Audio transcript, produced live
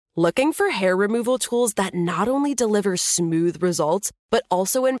Looking for hair removal tools that not only deliver smooth results, but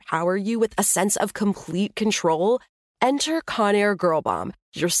also empower you with a sense of complete control? Enter Conair Girl Bomb,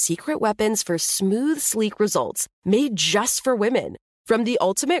 your secret weapons for smooth, sleek results, made just for women. From the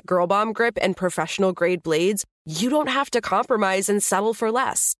ultimate Girl Bomb grip and professional-grade blades, you don't have to compromise and settle for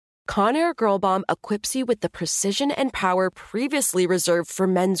less. Conair Girl Bomb equips you with the precision and power previously reserved for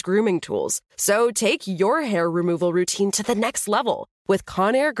men's grooming tools. So take your hair removal routine to the next level with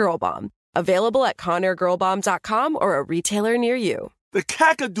Conair Girl Bomb. Available at ConairGirlBomb.com or a retailer near you. The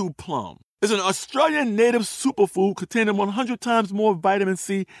Kakadu plum is an Australian native superfood containing 100 times more vitamin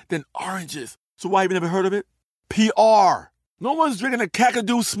C than oranges. So why have you never heard of it? PR. No one's drinking a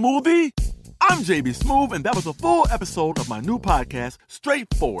Kakadu smoothie? I'm JB Smoove, and that was a full episode of my new podcast,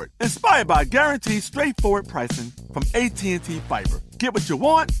 Straightforward, inspired by guaranteed straightforward pricing from AT&T Fiber. Get what you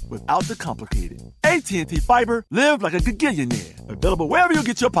want without the complicated. AT&T Fiber, live like a gigillionaire. Available wherever you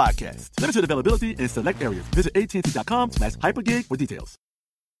get your podcasts. Limited availability in select areas. Visit AT&T.com/hypergig for details.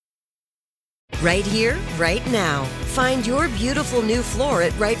 Right here, right now. Find your beautiful new floor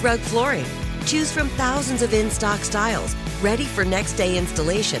at Right Rug Flooring. Choose from thousands of in-stock styles, ready for next day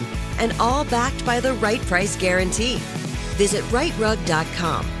installation, and all backed by the right price guarantee. Visit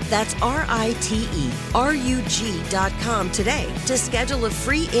rightrug.com. That's RITERUG.com today to schedule a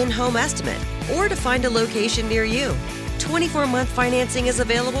free in-home estimate or to find a location near you. 24-month financing is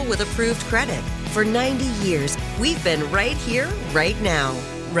available with approved credit. For 90 years, we've been right here, right now.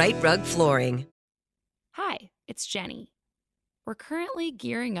 Right Rug Flooring. Hi, it's Jenny. We're currently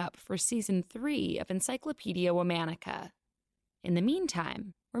gearing up for Season 3 of Encyclopedia Womanica. In the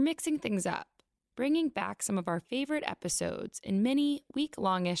meantime, we're mixing things up, bringing back some of our favorite episodes in many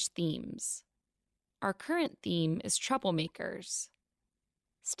week-longish themes. Our current theme is Troublemakers.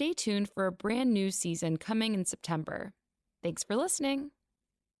 Stay tuned for a brand new season coming in September. Thanks for listening.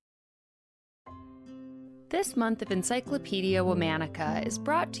 This month of Encyclopedia Womanica is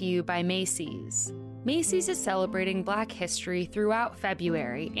brought to you by Macy's. Macy's is celebrating Black history throughout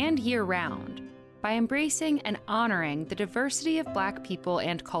February and year-round by embracing and honoring the diversity of Black people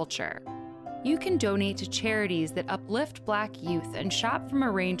and culture. You can donate to charities that uplift Black youth and shop from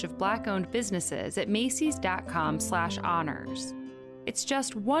a range of Black-owned businesses at Macy's.com/honors. It's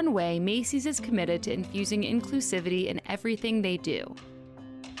just one way Macy's is committed to infusing inclusivity in everything they do.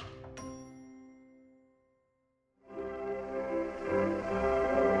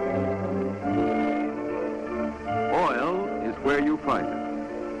 Oil is where you find it,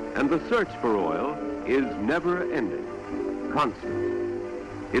 and the search for oil is never-ending, constant.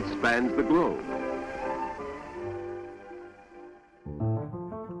 It spans the globe.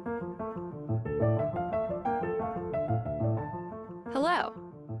 Hello.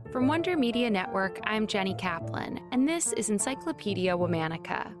 From Wonder Media Network, I'm Jenny Kaplan, and this is Encyclopedia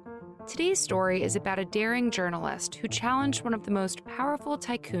Womanica. Today's story is about a daring journalist who challenged one of the most powerful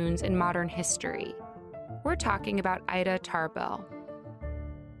tycoons in modern history. We're talking about Ida Tarbell.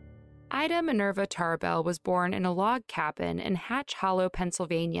 Ida Minerva Tarbell was born in a log cabin in Hatch Hollow,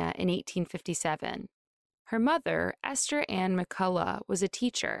 Pennsylvania in 1857. Her mother, Esther Ann McCullough, was a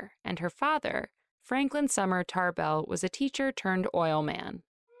teacher, and her father, Franklin Summer Tarbell, was a teacher turned oil man.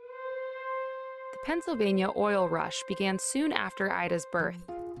 The Pennsylvania oil rush began soon after Ida's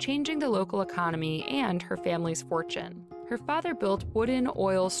birth, changing the local economy and her family's fortune. Her father built wooden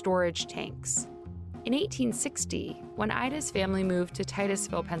oil storage tanks. In 1860, when Ida's family moved to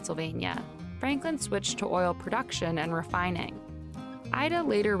Titusville, Pennsylvania, Franklin switched to oil production and refining. Ida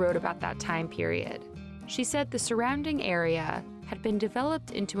later wrote about that time period. She said the surrounding area had been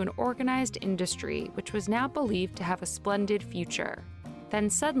developed into an organized industry which was now believed to have a splendid future. Then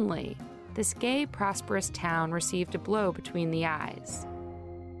suddenly, this gay, prosperous town received a blow between the eyes.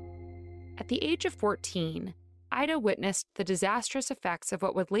 At the age of 14, Ida witnessed the disastrous effects of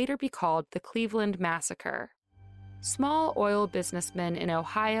what would later be called the Cleveland Massacre. Small oil businessmen in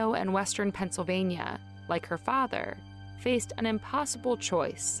Ohio and western Pennsylvania, like her father, faced an impossible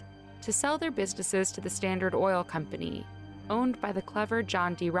choice: to sell their businesses to the Standard Oil Company, owned by the clever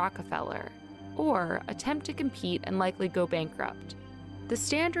John D. Rockefeller, or attempt to compete and likely go bankrupt. The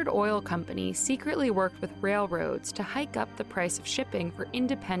Standard Oil Company secretly worked with railroads to hike up the price of shipping for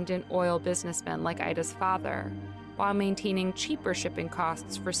independent oil businessmen like Ida's father, while maintaining cheaper shipping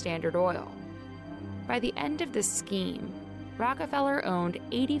costs for Standard Oil. By the end of this scheme, Rockefeller owned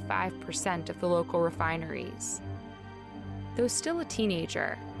 85% of the local refineries. Though still a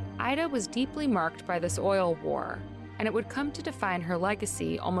teenager, Ida was deeply marked by this oil war, and it would come to define her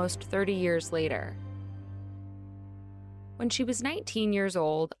legacy almost 30 years later. When she was 19 years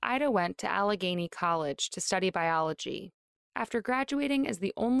old, Ida went to Allegheny College to study biology. After graduating as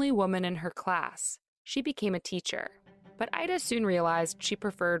the only woman in her class, she became a teacher. But Ida soon realized she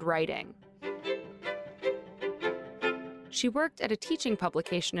preferred writing. She worked at a teaching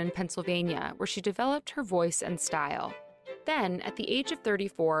publication in Pennsylvania where she developed her voice and style. Then, at the age of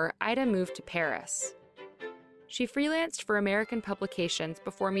 34, Ida moved to Paris. She freelanced for American publications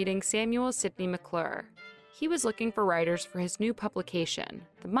before meeting Samuel Sidney McClure. He was looking for writers for his new publication,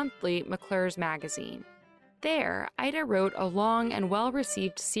 the monthly McClure's Magazine. There, Ida wrote a long and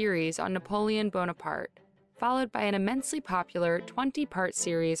well-received series on Napoleon Bonaparte, followed by an immensely popular 20-part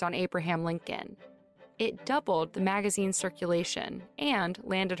series on Abraham Lincoln. It doubled the magazine's circulation and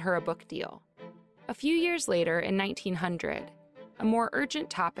landed her a book deal. A few years later, in 1900, a more urgent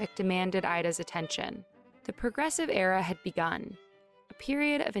topic demanded Ida's attention. The Progressive Era had begun, a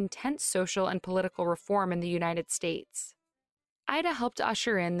period of intense social and political reform in the United States. Ida helped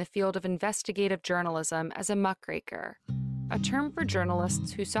usher in the field of investigative journalism as a muckraker, a term for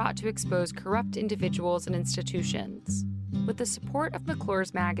journalists who sought to expose corrupt individuals and institutions. With the support of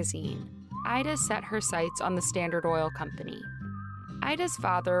McClure's Magazine, Ida set her sights on the Standard Oil Company. Ida's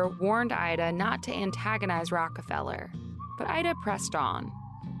father warned Ida not to antagonize Rockefeller, but Ida pressed on.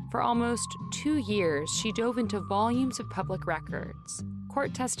 For almost 2 years, she dove into volumes of public records,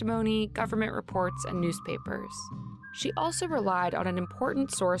 court testimony, government reports, and newspapers. She also relied on an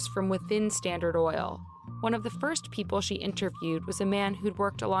important source from within Standard Oil. One of the first people she interviewed was a man who'd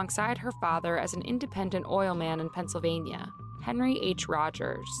worked alongside her father as an independent oilman in Pennsylvania, Henry H.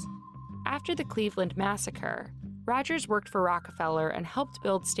 Rogers. After the Cleveland Massacre, Rogers worked for Rockefeller and helped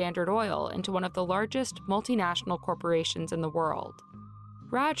build Standard Oil into one of the largest multinational corporations in the world.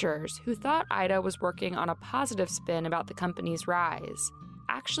 Rogers, who thought Ida was working on a positive spin about the company's rise,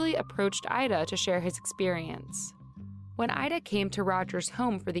 actually approached Ida to share his experience. When Ida came to Rogers'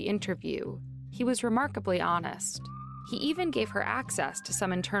 home for the interview, he was remarkably honest. He even gave her access to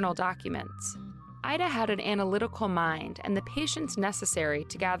some internal documents. Ida had an analytical mind and the patience necessary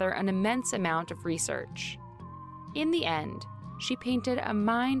to gather an immense amount of research. In the end, she painted a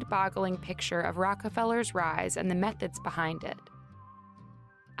mind-boggling picture of Rockefeller's rise and the methods behind it.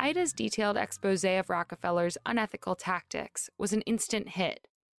 Ida's detailed expose of Rockefeller's unethical tactics was an instant hit.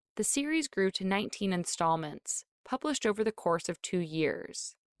 The series grew to 19 installments, published over the course of 2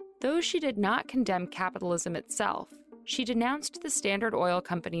 years. Though she did not condemn capitalism itself, she denounced the Standard Oil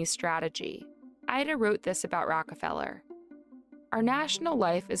Company's strategy. Ida wrote this about Rockefeller: "Our national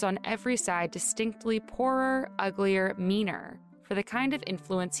life is on every side distinctly poorer, uglier, meaner for the kind of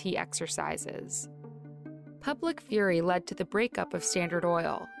influence he exercises." Public fury led to the breakup of Standard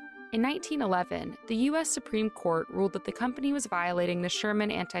Oil. In 1911, the U.S. Supreme Court ruled that the company was violating the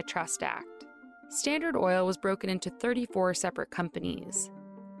Sherman Antitrust Act. Standard Oil was broken into 34 separate companies,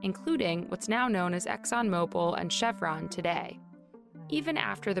 including what's now known as ExxonMobil and Chevron today. Even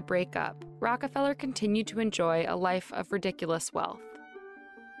after the breakup, Rockefeller continued to enjoy a life of ridiculous wealth.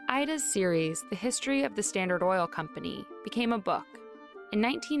 Ida's series, The History of the Standard Oil Company, became a book. In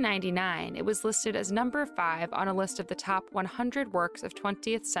 1999, it was listed as number 5 on a list of the top 100 works of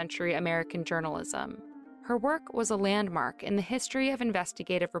 20th century American journalism. Her work was a landmark in the history of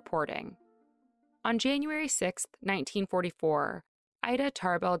investigative reporting. On January 6, 1944, Ida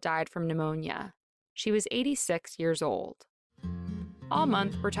Tarbell died from pneumonia. She was 86 years old. All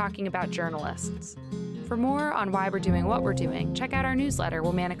month, we're talking about journalists. For more on why we're doing what we're doing, check out our newsletter,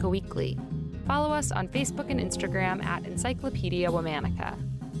 Womanica Weekly. Follow us on Facebook and Instagram at Encyclopedia Womanica.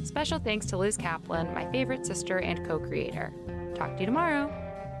 Special thanks to Liz Kaplan, my favorite sister and co-creator. Talk to you tomorrow.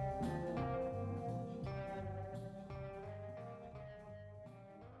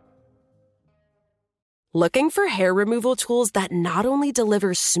 Looking for hair removal tools that not only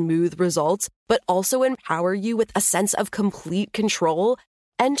deliver smooth results, but also empower you with a sense of complete control?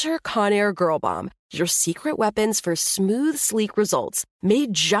 Enter Conair Girl Bomb, your secret weapons for smooth, sleek results,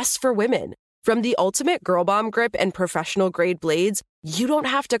 made just for women. From the ultimate Girl Bomb grip and professional-grade blades, you don't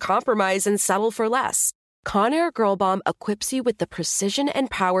have to compromise and settle for less. Conair Girl Bomb equips you with the precision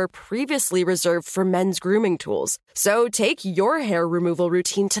and power previously reserved for men's grooming tools. So take your hair removal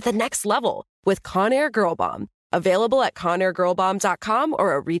routine to the next level with Conair Girl Bomb. Available at ConairGirlBomb.com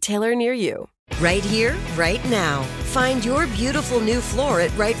or a retailer near you. Right here, right now. Find your beautiful new floor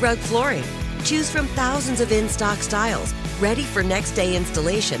at Right Rug Flooring. Choose from thousands of in-stock styles, ready for next day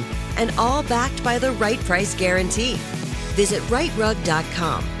installation, and all backed by the right price guarantee. Visit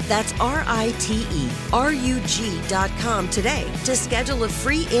rightrug.com. That's RITERUG.com today to schedule a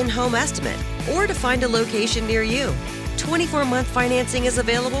free in-home estimate or to find a location near you. 24-month financing is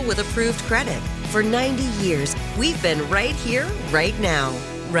available with approved credit. For 90 years, we've been right here, right now.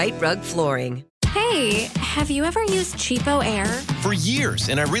 Right Rug Flooring. Hey, have you ever used Cheapo Air? For years,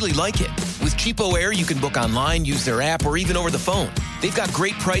 and I really like it. With Cheapo Air, you can book online, use their app, or even over the phone. They've got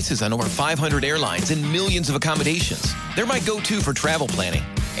great prices on over 500 airlines and millions of accommodations. They're my go-to for travel planning.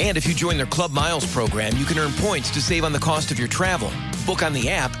 And if you join their Club Miles program, you can earn points to save on the cost of your travel. Book on the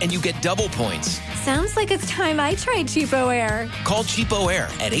app, and you get double points. Sounds like it's time I tried Cheapo Air. Call Cheapo Air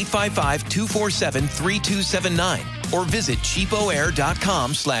at 855-247-3279 or visit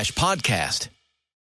cheapoair.com/podcast.